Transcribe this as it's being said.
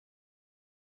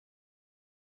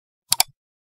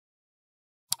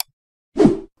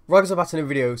Rugs are back in a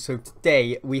video. So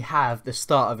today we have the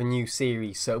start of a new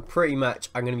series. So pretty much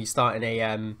I'm going to be starting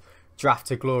a draft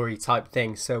to glory type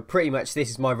thing. So pretty much this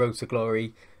is my road to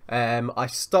glory. I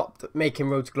stopped making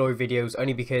road to glory videos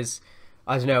only because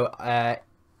I don't know.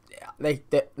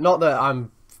 Not that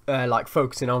I'm like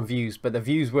focusing on views, but the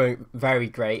views weren't very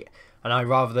great, and I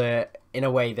rather in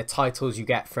a way the titles you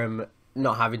get from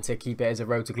not having to keep it as a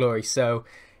road to glory. So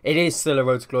it is still a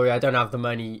road to glory. I don't have the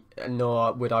money,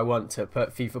 nor would I want to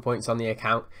put FIFA points on the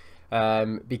account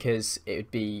because it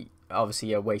would be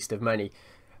obviously a waste of money.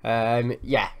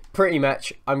 Yeah, pretty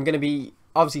much I'm going to be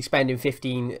obviously spending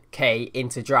 15k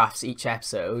into drafts each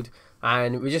episode,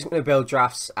 and we're just going to build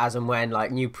drafts as and when, like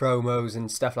new promos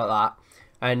and stuff like that.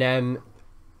 And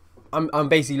I'm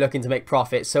basically looking to make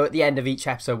profit. So at the end of each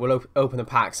episode we'll open the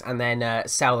packs and then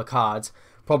sell the cards,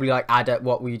 probably like add up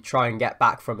what we try and get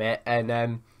back from it.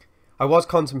 And I was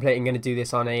contemplating going to do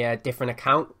this on a different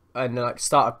account and like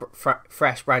start a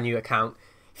fresh brand new account,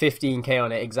 15k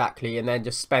on it exactly, and then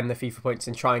just spend the FIFA points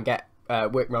and try and get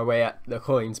work my way up the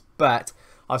coins. But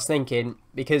I was thinking,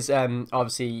 because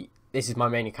obviously this is my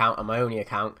main account and my only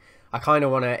account, I kind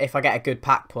of want to, if I get a good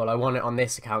pack pull, I want it on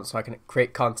this account so I can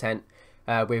create content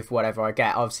with whatever I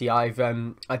get. Obviously I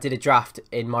did a draft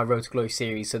in my Road to Glory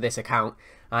series, so this account,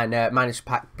 and managed to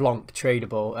pack Blanc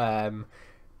tradable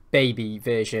baby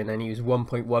version, and he was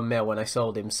 1.1 mil when I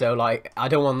sold him. So like I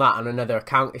don't want that on another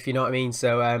account, if you know what I mean.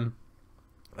 So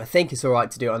I think it's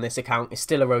alright to do it on this account. It's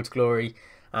still a Road to Glory,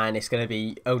 and it's going to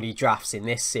be only drafts in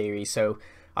this series. So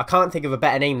I can't think of a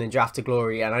better name than Draft to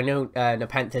Glory, and I know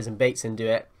Nepenthes and Bateson do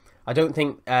it. I don't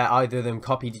think either of them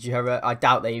copied Did You Have I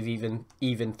doubt they've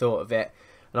even thought of it.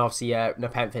 And obviously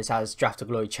Nepenthes has Draft to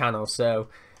Glory channel. So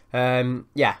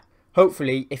yeah,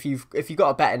 hopefully if you've got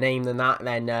a better name than that,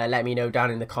 then let me know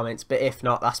down in the comments. But if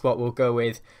not, that's what we'll go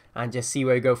with, and just see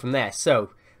where we go from there. So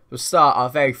we'll start our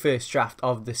very first draft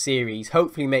of the series,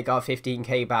 hopefully make our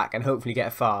 15k back, and hopefully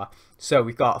get far. So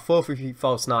we've got a 4-3-3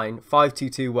 false 9,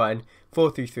 5-2-2-1,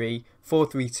 4-3-3,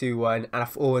 4-3-2-1, and a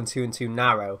 4-1-2-2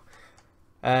 narrow.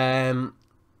 5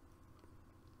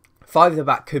 at the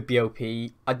back could be OP.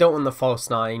 I don't want the false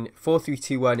 9.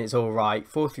 4-3-2-1 is alright.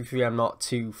 4-3-3 I'm not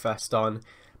too fussed on.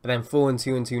 But then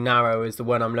 4-1-2-2 narrow is the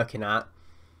one I'm looking at.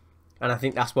 And I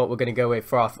think that's what we're going to go with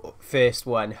for our first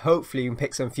one. Hopefully we can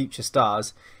pick some future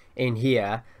stars in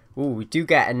here. Ooh, we do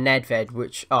get a Nedved,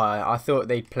 which I thought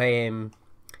they'd play him.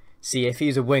 See, if he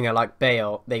was a winger like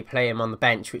Bale, they play him on the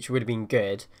bench, which would have been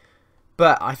good.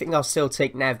 But I think I'll still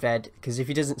take Nedved, because if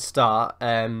he doesn't start,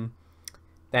 then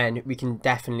we can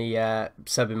definitely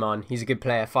sub him on. He's a good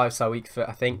player, 5-star weak foot,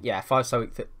 I think. Yeah, 5-star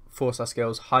weak foot, 4-star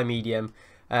skills, high medium.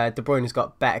 De Bruyne's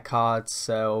got better cards,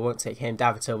 so I won't take him.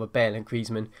 David Silva, Bale and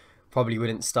Griezmann probably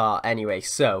wouldn't start anyway.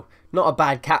 So, not a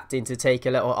bad captain to take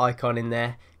a little icon in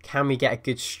there. Can we get a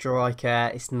good striker?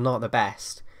 It's not the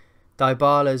best.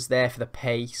 Dybala's there for the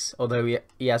pace, although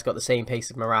he has got the same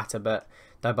pace as Morata, but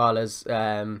Dybala's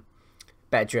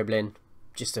better dribbling,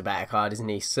 just a better card, isn't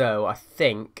he? So I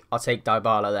think I'll take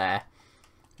Dybala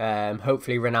there.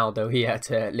 Hopefully Ronaldo here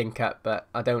to link up, but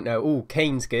I don't know. Oh,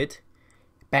 Kane's good.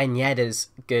 Ben Yedder's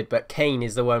good, but Kane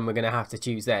is the one we're going to have to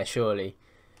choose there, surely.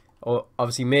 Or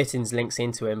obviously Mertens links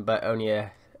into him, but only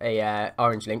a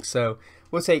orange link. So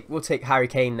we'll take Harry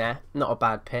Kane there. Not a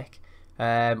bad pick.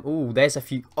 Oh, there's a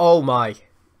few. Oh my.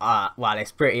 Well,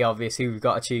 it's pretty obvious who we've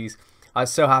got to choose. I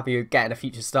was so happy with getting a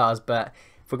future stars, but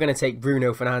we're going to take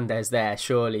Bruno Fernandes there,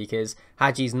 surely, because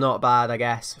Haji's not bad, I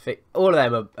guess. All of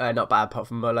them are not bad, apart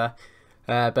from Muller.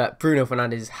 But Bruno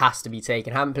Fernandes has to be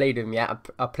taken. I haven't played with him yet.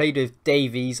 I played with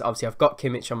Davies. Obviously, I've got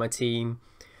Kimmich on my team.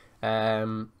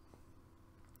 And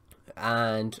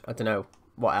I don't know,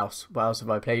 what else? What else have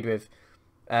I played with?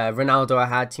 Ronaldo I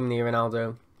had, Team Neo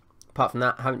Ronaldo. Apart from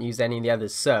that, I haven't used any of the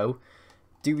others. So,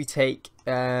 do we take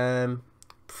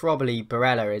probably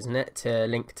Barella, isn't it, to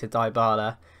link to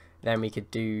Dybala? Then we could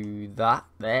do that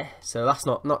there. So that's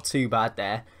not too bad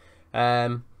there.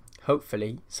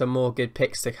 Hopefully some more good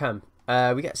picks to come.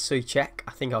 We get Souček.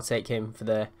 I think I'll take him for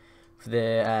the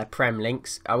Prem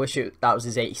links. I wish that was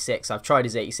his 86. I've tried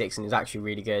his 86 and it's actually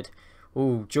really good.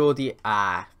 Ooh, Jordi.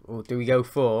 Or do we go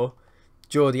for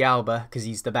Jordi Alba because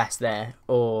he's the best there,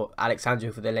 or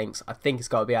Alexandro for the links? I think it's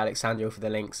got to be Alexandro for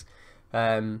the links.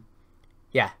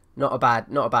 Yeah, not a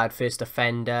bad first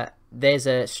defender. There's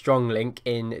a strong link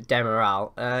in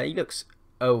Demiral. He looks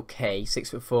okay,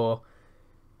 6'4",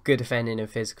 good defending and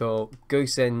physical.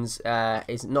 Goossens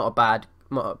is not a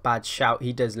bad shout.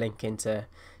 He does link into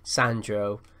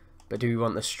Sandro, but do we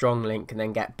want the strong link and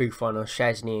then get Buffon or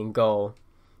Szczesny in goal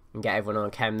and get everyone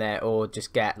on chem there, or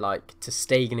just get like to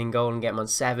Stegen in goal and get him on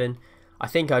 7? I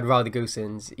think I'd rather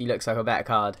Goossens. He looks like a better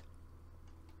card.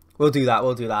 We'll do that.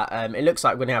 We'll do that. It looks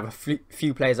like we're gonna have a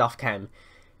few players off chem.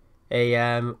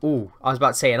 I was about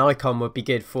to say an icon would be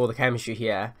good for the chemistry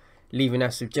here, leaving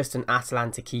us with just an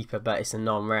Atalanta keeper, but it's a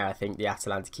non-rare, I think, the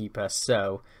Atalanta keeper.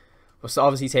 So we'll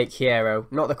obviously take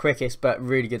Hierro, not the quickest, but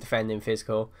really good defending,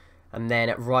 physical. And then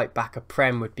at right back, a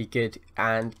Prem would be good,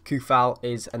 and Kufal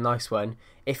is a nice one.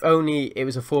 If only it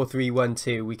was a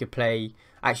 4-3-1-2, we could play.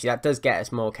 Actually, that does get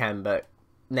us more chem, but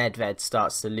Nedved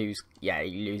starts to lose. Yeah,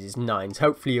 he loses 9s.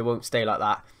 Hopefully, it won't stay like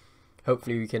that.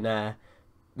 Hopefully, we can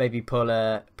maybe pull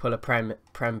a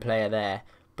Prem player there.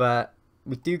 But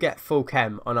we do get full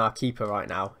chem on our keeper right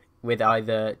now with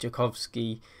either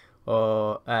Jakovsky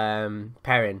or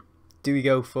Perrin. Do we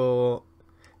go for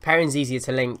Perrin's easier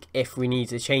to link if we need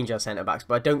to change our centre backs,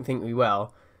 but I don't think we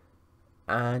will.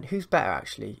 And who's better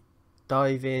actually?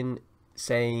 Diving,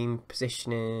 same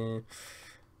positioning,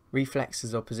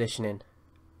 reflexes or positioning.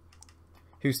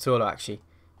 Who's taller actually?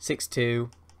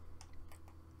 6'2".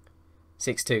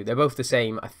 6'2". They're both the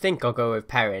same. I think I'll go with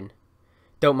Perrin.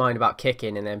 Don't mind about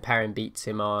kicking, and then Perrin beats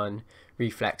him on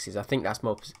reflexes. I think that's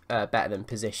more better than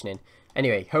positioning.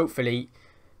 Anyway, hopefully,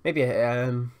 maybe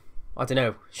I don't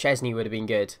know. Szczesny would have been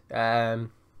good. I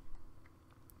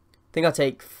think I'll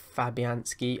take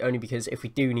Fabianski only because if we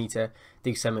do need to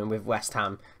do something with West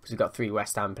Ham, because we've got 3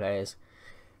 West Ham players,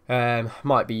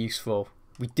 might be useful.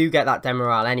 We do get that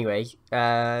Demiral anyway.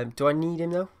 Do I need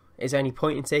him though? Is there any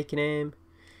point in taking him?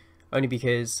 Only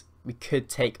because we could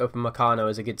take Upamecano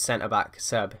as a good centre back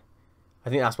sub. I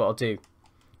think that's what I'll do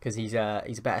because he's a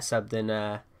better sub than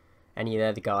any of the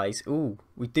other guys. Ooh,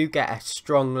 we do get a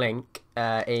strong link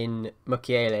in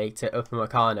Mukiele to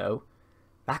Upamecano.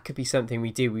 That could be something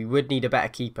we do. We would need a better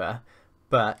keeper,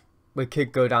 but we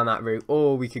could go down that route,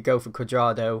 or we could go for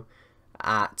Cuadrado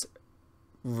at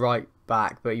right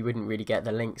back, but you wouldn't really get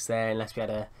the links there unless we had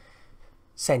a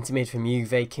centre mid from Juve.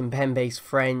 Kimpembe's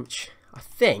French. I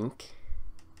think.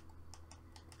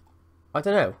 I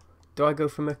don't know. Do I go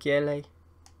for Mukiele?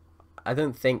 I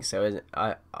don't think so.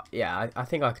 I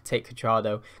think I could take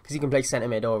Cuadrado because he can play centre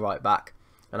mid or right back,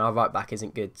 and our right back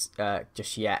isn't good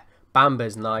just yet.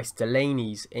 Bamba's nice.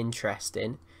 Delaney's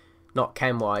interesting, not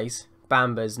chem wise.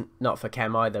 Bamba's not for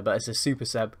chem either, but it's a super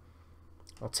sub.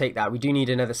 I'll take that. We do need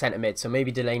another centre mid, so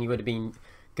maybe Delaney would have been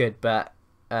good, but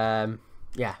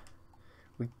yeah,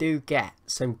 we do get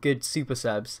some good super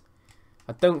subs.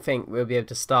 I don't think we'll be able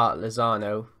to start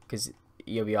Lozano because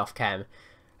you'll be off chem,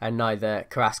 and neither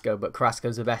Carrasco, but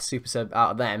Carrasco's the best super sub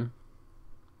out of them.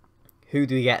 Who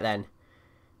do we get then?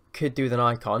 Could do with an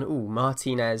icon. Ooh,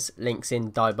 Martinez links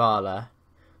in Dybala.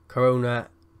 Corona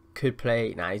could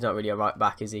play. Nah, he's not really a right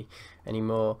back, is he,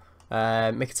 anymore?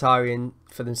 Mkhitaryan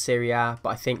for the Serie A, but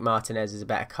I think Martinez is a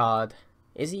better card.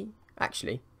 Is he?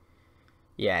 Actually.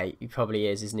 Yeah, he probably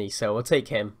is, isn't he? So we'll take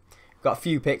him. Got a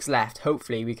few picks left.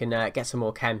 Hopefully we can get some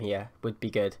more chem here. Would be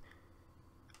good.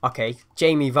 Okay,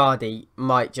 Jamie Vardy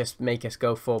might just make us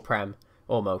go full Prem.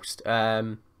 Almost.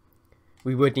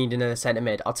 We would need another centre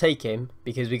mid. I'll take him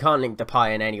because we can't link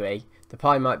Depay in anyway.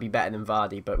 Depay might be better than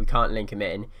Vardy, but we can't link him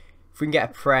in. If we can get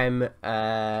a Prem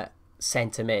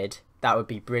centre mid, that would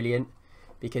be brilliant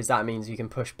because that means we can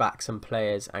push back some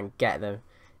players and get them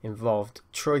involved.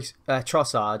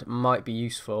 Trossard might be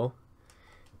useful.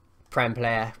 Prem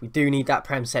player. We do need that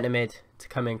Prem centre mid to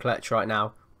come in clutch right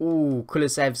now. Ooh,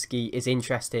 Kulusevski is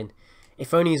interesting.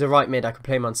 If only he's a right mid, I could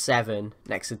play him on 7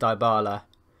 next to Dybala.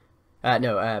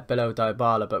 Below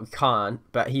Dybala, but we can't.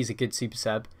 But he's a good super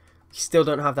sub. We still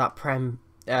don't have that Prem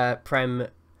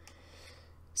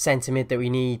centre mid that we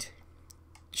need.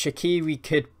 Shaqiri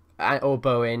could, or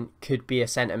Bowen could be a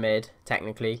centre mid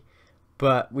technically,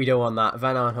 but we don't want that.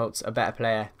 Van Aanholt's a better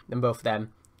player than both of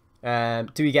them.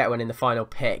 Do we get one in the final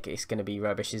pick? It's going to be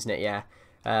rubbish, isn't it? Yeah.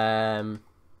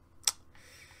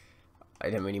 It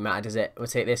doesn't really matter, does it? We'll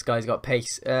take this guy's got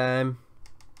pace. Okay,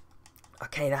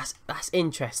 that's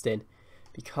interesting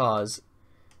because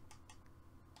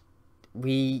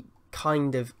we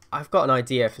kind of. I've got an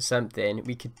idea for something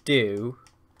we could do.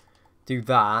 Do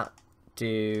that.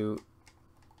 Do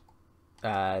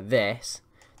this.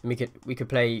 And we could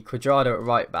play Cuadrado at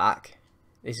right back.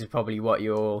 This is probably what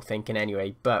you're all thinking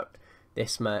anyway, but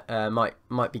this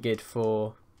might be good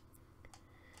for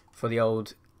the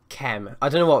old chem. I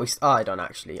don't know what we started on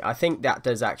actually. I think that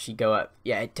does actually go up.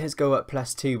 Yeah, it does go up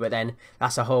 +2, but then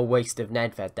that's a whole waste of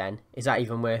Nedved then. Is that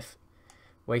even worth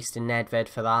wasting Nedved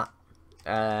for that?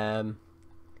 Oh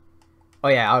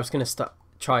yeah, I was going to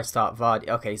try start Vardy.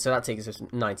 Okay, so that takes us to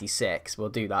 96. We'll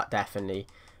do that definitely.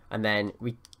 And then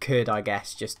we could, I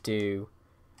guess, just do...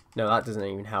 No, that doesn't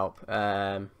even help.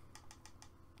 That's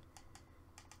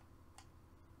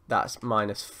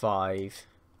 -5.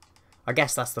 I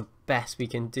guess that's the best we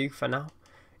can do for now.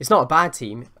 It's not a bad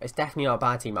team. It's definitely not a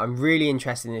bad team. I'm really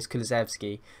interested in this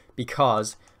Kulusevski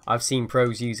because I've seen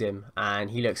pros use him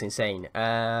and he looks insane.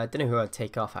 I don't know who I'd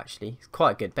take off actually. It's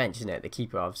quite a good bench, isn't it? The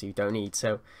keeper obviously you don't need.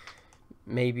 So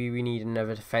maybe we need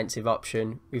another defensive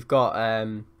option. We've got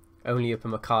only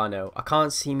Upamecano. I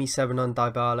can't see me subbing on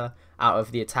Dybala out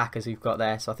of the attackers we've got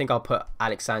there. So I think I'll put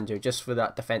Alexandro just for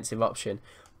that defensive option.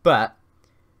 But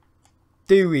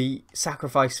do we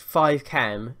sacrifice 5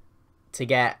 chem to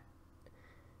get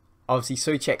obviously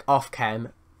Souček off chem?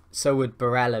 So would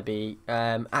Barella be.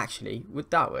 Actually, would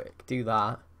that work? Do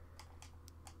that.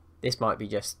 This might be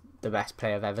just the best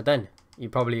play I've ever done. You're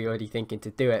probably already thinking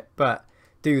to do it. But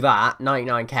do that,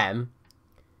 99 chem.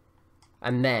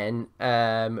 And then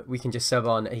we can just sub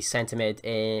on a centre mid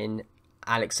in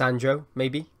Alexandro,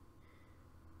 maybe.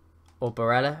 Or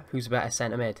Barella. Who's a better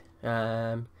centre mid?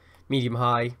 Medium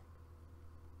high.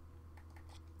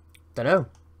 Don't know.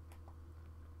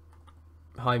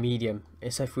 High medium.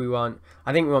 It's if we want.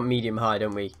 I think we want medium high,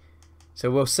 don't we?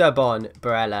 So we'll sub on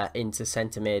Barella into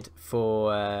centre mid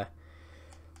for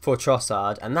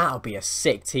Trossard, and that'll be a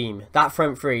sick team. That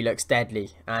front three looks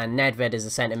deadly, and Nedved as a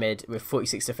centre mid with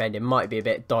 46 defending might be a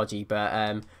bit dodgy,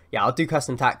 but yeah, I'll do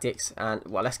custom tactics. And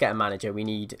well, let's get a manager. We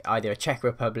need either a Czech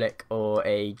Republic or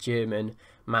a German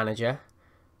manager,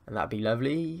 and that'd be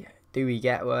lovely. Do we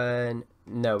get one?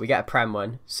 No, we get a Prem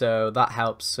one, so that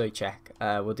helps Souček.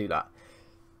 We'll do that.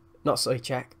 Not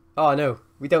Souček. Oh no,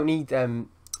 we don't need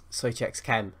Souček's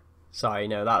chem. Sorry,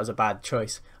 no, that was a bad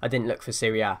choice. I didn't look for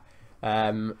Serie A.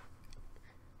 Well,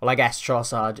 I guess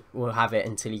Trossard will have it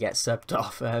until he gets subbed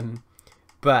off.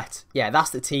 But yeah, that's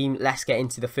the team. Let's get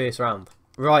into the first round.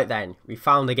 Right then, we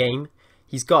found the game.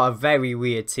 He's got a very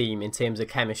weird team in terms of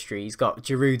chemistry. He's got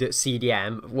Giroud at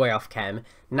CDM, way off chem.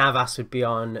 Navas would be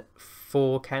on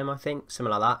 4 chem, I think,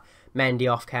 something like that.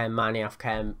 Mendy off chem, Mane off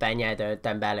chem, Ben Yedder,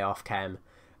 Dembele off chem.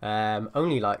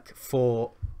 Only like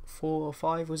 4 or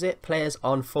 5 was it players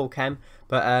on full chem,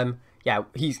 but yeah,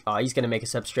 he's going to make a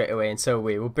sub straight away, and so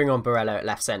we'll bring on Barella at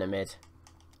left centre mid.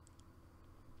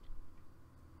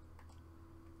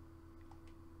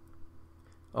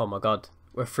 Oh my god,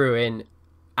 we're through in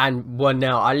and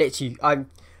 1-0.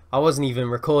 I wasn't even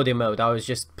recording mode. I was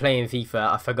just playing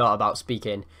FIFA. I forgot about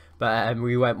speaking, but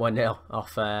we went 1-0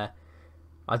 off.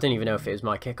 I don't even know if it was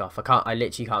my kickoff. I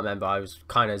literally can't remember. I was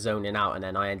kind of zoning out, and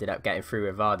then I ended up getting through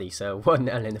with Vardy. So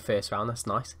 1-0 in the first round. That's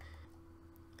nice.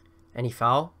 Any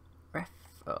foul? Ref?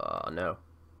 Oh no.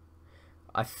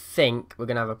 I think we're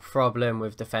gonna have a problem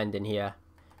with defending here.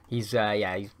 He's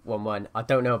yeah, he's 1-1. I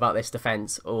don't know about this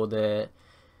defense or the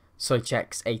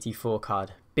Souček's 84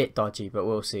 card. Bit dodgy, but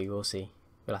we'll see. We'll see.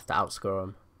 We'll have to outscore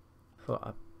him. Thought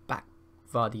I back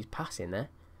Vardy's pass in there.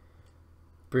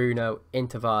 Bruno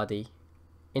into Vardy.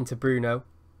 Into Bruno.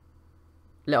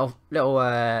 Little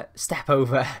step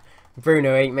over.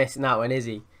 Bruno ain't missing that one, is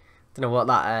he? Don't know what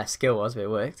that skill was, but it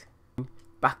worked.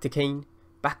 Back to Keane.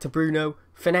 Back to Bruno.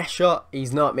 Finesse shot.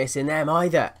 He's not missing them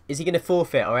either. Is he going to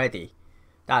forfeit already?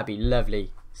 That'd be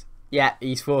lovely. Yeah,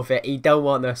 he's forfeit. He don't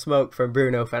want the smoke from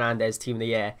Bruno Fernandes, team of the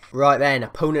year. Right then,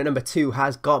 opponent number 2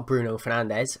 has got Bruno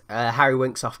Fernandes. Harry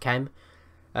Winks off chem.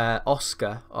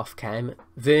 Oscar off chem.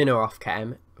 Werner off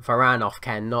chem. Varane off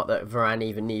chem. Not that Varane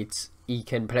even needs. He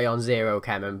can play on 0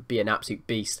 chem and be an absolute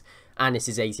beast. And it's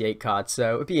his 88 card,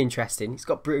 so it'd be interesting. He's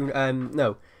got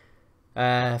Bruno.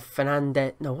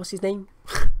 Fernandes. No, what's his name?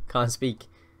 Can't speak.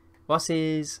 What's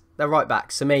his... The right back,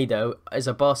 Semedo, is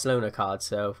a Barcelona card,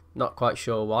 so not quite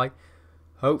sure why.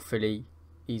 Hopefully,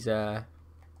 he's not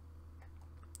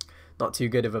too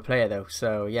good of a player though.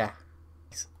 So yeah,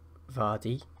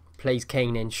 Vardy plays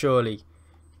Kane in. Surely,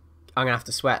 I'm gonna have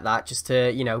to sweat that just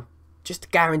to just to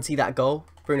guarantee that goal.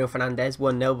 Bruno Fernandes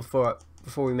 1-0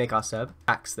 before we make our sub.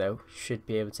 Axe though should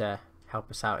be able to help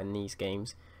us out in these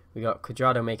games. We got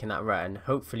Cuadrado making that run.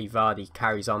 Hopefully Vardy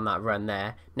carries on that run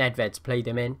there. Nedved's played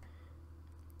him in.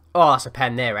 Oh, that's a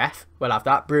pen there, ref. We'll have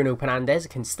that. Bruno Fernandes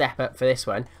can step up for this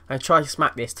one. I'm going to try to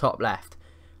smack this top left.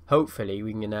 Hopefully,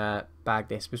 we can bag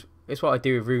this. It's what I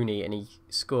do with Rooney, and he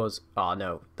scores. Oh,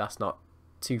 no. That's not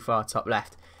too far top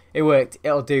left. It worked.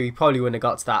 It'll do. He probably wouldn't have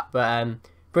got to that. But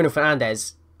Bruno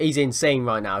Fernandes, he's insane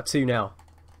right now. 2-0.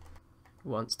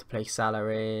 Wants to play Salah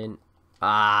in.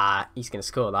 Ah, he's going to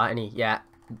score that, isn't he? Yeah.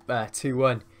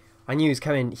 2-1. I knew he was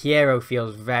coming. Hierro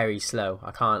feels very slow.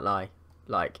 I can't lie.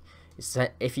 Like...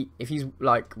 If he's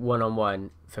like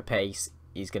one-on-one for pace,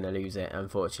 he's gonna lose it,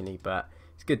 unfortunately. But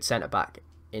it's good centre back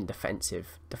in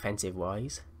defensive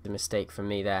wise. The mistake from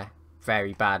me there.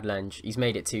 Very bad lunge. He's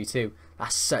made it 2-2.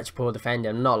 That's such poor defending.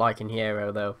 I'm not liking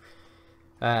Hierro though.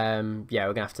 Yeah,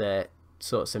 we're gonna have to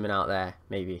sort something out there.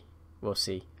 Maybe we'll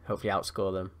see. hopefully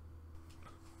outscore them.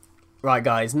 Right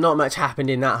guys, not much happened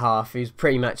in that half. It was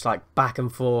pretty much like back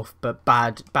and forth, but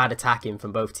bad attacking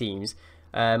from both teams.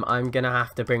 I'm going to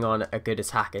have to bring on a good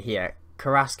attacker here.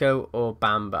 Carrasco or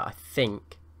Bamba, I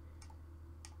think.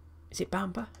 Is it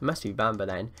Bamba? It must be Bamba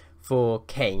then. For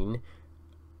Kane.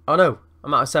 Oh no,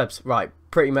 I'm out of subs. Right,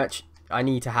 pretty much I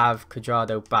need to have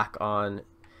Cuadrado back on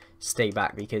stay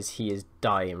back because he is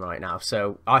dying right now.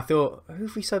 So I thought, who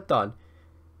have we subbed on?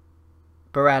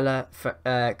 Barella,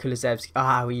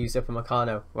 Kulusevski. We used up a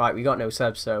Meccano. Right, we got no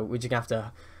subs, so we're just going to have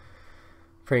to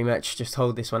pretty much just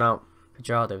hold this one out.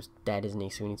 Cuadrado's dead, isn't he?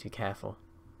 So we need to be careful.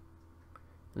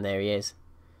 And there he is.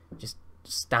 Just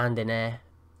standing there.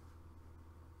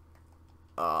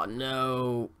 Oh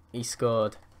no, he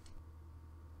scored.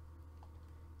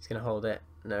 He's going to hold it.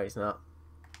 No, he's not.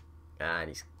 And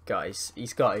he's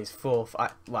got his fourth.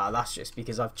 Wow, that's just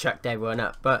because I've chucked everyone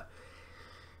up. But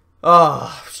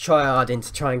oh, try hard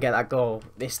to try and get that goal.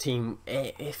 This team,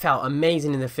 it felt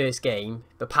amazing in the first game.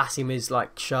 The passing was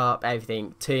like sharp,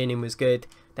 everything. Turning was good.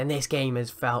 Then this game has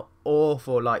felt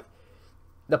awful. Like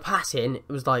the passing, it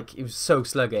was so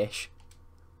sluggish.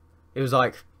 It was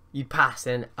like you pass,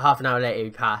 and half an hour later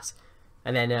you pass,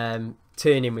 and then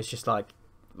turning was just like,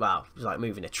 wow, it was like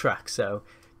moving a truck. So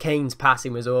Kane's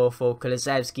passing was awful.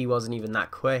 Kulusevski wasn't even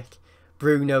that quick.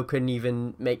 Bruno couldn't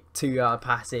even make 2-yard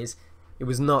passes. It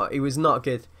was not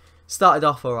good. Started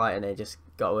off alright and it just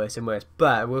got worse and worse.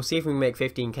 But we'll see if we can make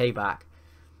 15k back,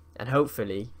 and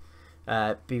hopefully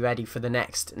be ready for the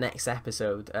next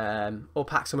episode. All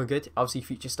packs some are good. Obviously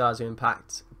future stars are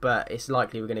impact, but it's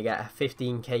likely we're going to get a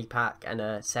 15k pack and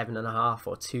a 7.5,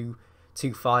 or two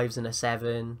 5s and a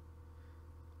 7,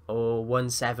 or 1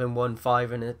 7, 1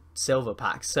 5 and a silver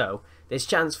pack. So there's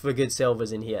chance for good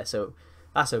silvers in here, so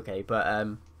that's okay. But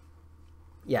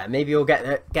yeah, maybe we'll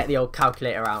get the old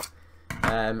calculator out.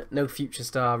 No future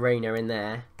star Reina in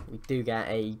there. We do get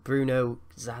a Bruno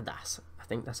Zadas. I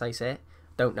think that's how you say it.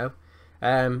 Don't know.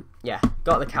 Yeah,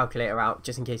 got the calculator out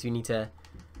just in case we need to.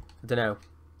 I don't know.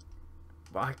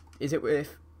 Is it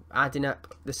worth adding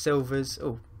up the silvers?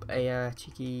 Oh, a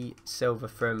cheeky silver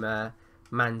from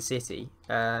Man City.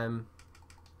 Oh,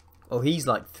 he's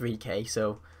like 3k,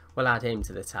 so we'll add him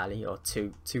to the tally. Or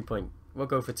we'll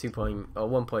go for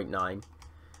 1.9.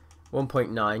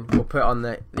 1.9. We'll put on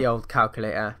the old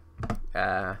calculator.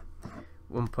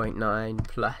 1.9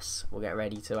 plus. We'll get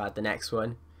ready to add the next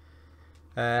one.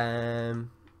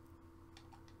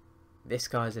 This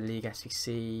guy's a League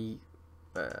SBC.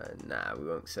 Nah, we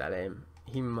won't sell him.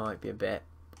 He might be a bit.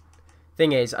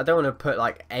 Thing is, I don't want to put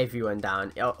like everyone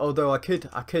down. Although I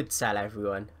could sell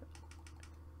everyone.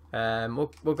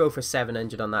 We'll go for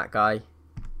 700 on that guy.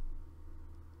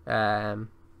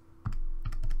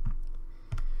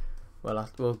 Well,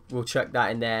 we'll chuck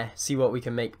that in there. See what we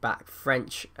can make back.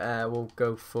 French. We'll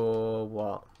go for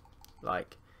what,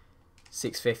 like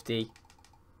 650.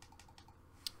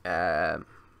 We'll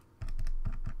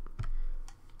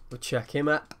check him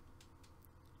up.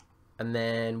 And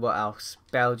then what else?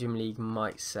 Belgium League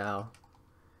might sell.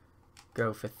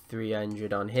 Go for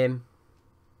 300 on him.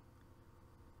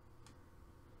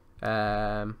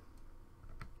 The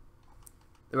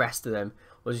rest of them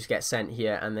will just get sent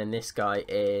here. And then this guy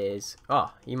is,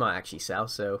 oh, he might actually sell.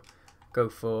 So go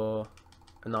for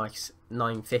a nice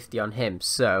 950 on him.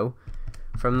 So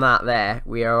from that there,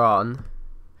 we are on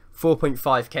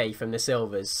 4.5k from the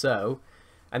silvers. So,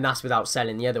 and that's without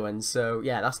selling the other ones. So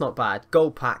yeah, that's not bad.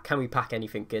 Gold pack, can we pack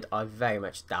anything good? I very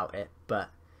much doubt it, but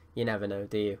you never know,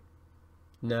 do you?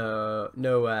 No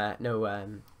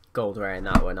gold rare in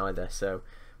that one either. So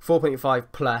 4.5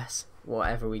 plus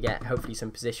whatever we get. Hopefully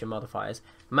some position modifiers.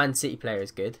 Man City player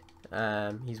is good.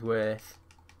 He's worth,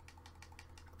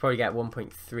 probably get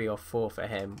 1.3 or 4 for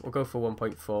him. We'll go for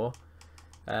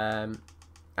 1.4.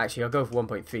 Actually, I'll go for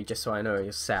 1.3 just so I know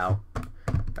you'll sell.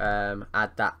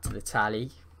 Add that to the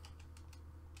tally.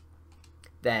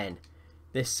 Then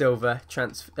this silver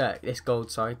this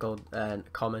gold,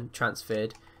 common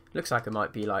transferred. Looks like it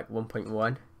might be like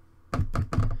 1.1.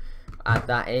 Add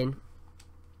that in.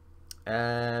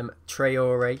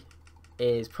 Traore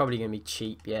is probably gonna be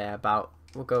cheap. Yeah,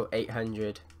 we'll go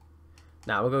 800.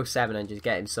 Now we'll go 700.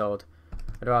 Get him sold.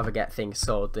 I'd rather get things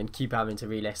sold than keep having to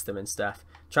relist them and stuff.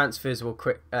 Transfers will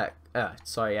quick.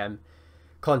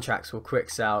 Contracts will quick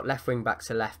sell. Left wing back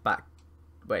to left back.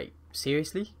 Wait,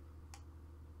 seriously?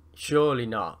 Surely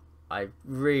not. I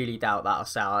really doubt that'll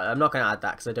sell. I'm not going to add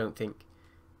that because I don't think.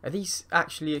 Are these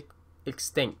actually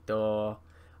extinct, or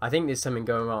I think there's something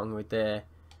going wrong with the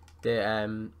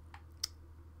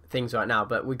things right now.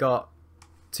 But we got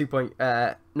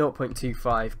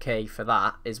 0.25k for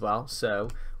that as well. So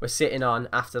we're sitting on,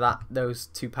 after that, those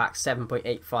 2 packs,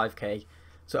 7.85k.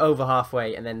 So over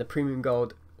halfway, and then the premium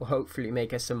gold will hopefully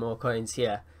make us some more coins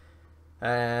here.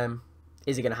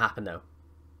 Is it going to happen though?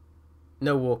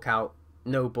 No walkout,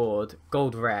 no board,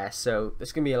 gold rare, so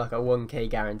there's going to be like a 1k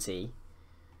guarantee.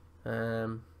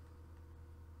 Who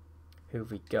have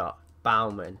we got?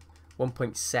 Bauman,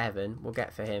 1.7 we'll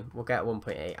get for him. We'll get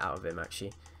 1.8 out of him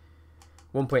actually.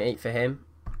 1.8 for him.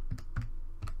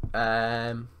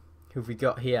 Who have we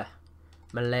got here?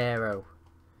 Malero.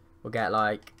 We'll get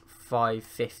like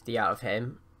 550 out of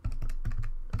him.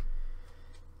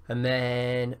 And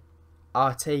then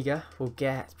Artega will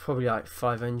get probably like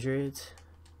 500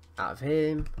 out of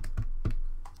him.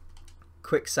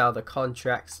 Quick sell the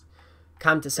contracts.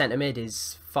 Cam to centre mid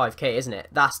is 5k, isn't it?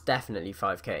 That's definitely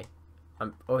 5k.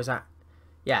 Or is that?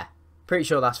 Yeah, pretty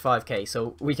sure that's 5k.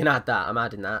 So we can add that. I'm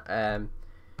adding that.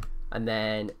 And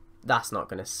then that's not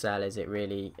going to sell, is it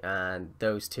really? And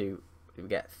those two, we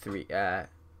get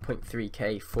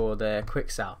 0.3k for the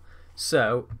quick sell.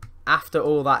 So after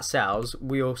all that sells,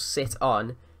 we'll sit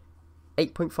on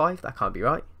 8.5. That can't be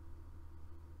right.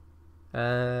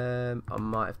 I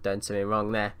might have done something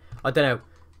wrong there. I don't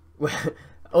know.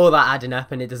 All that adding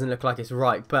up, and it doesn't look like it's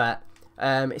right. But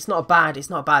it's not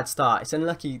a bad start. It's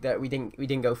unlucky that we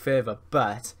didn't go further.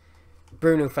 But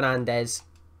Bruno Fernandes,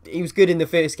 he was good in the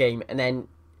first game, and then,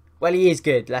 well, he is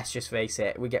good. Let's just face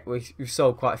it. We've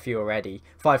sold quite a few already.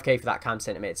 5k for that cam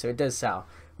centre mid, so it does sell.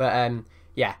 But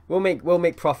yeah, we'll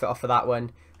make profit off of that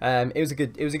one. It was a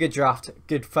good draft,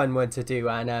 good fun one to do,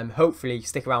 and hopefully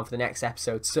stick around for the next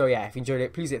episode. So yeah, if you enjoyed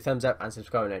it, please hit thumbs up and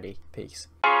subscribe already. Peace.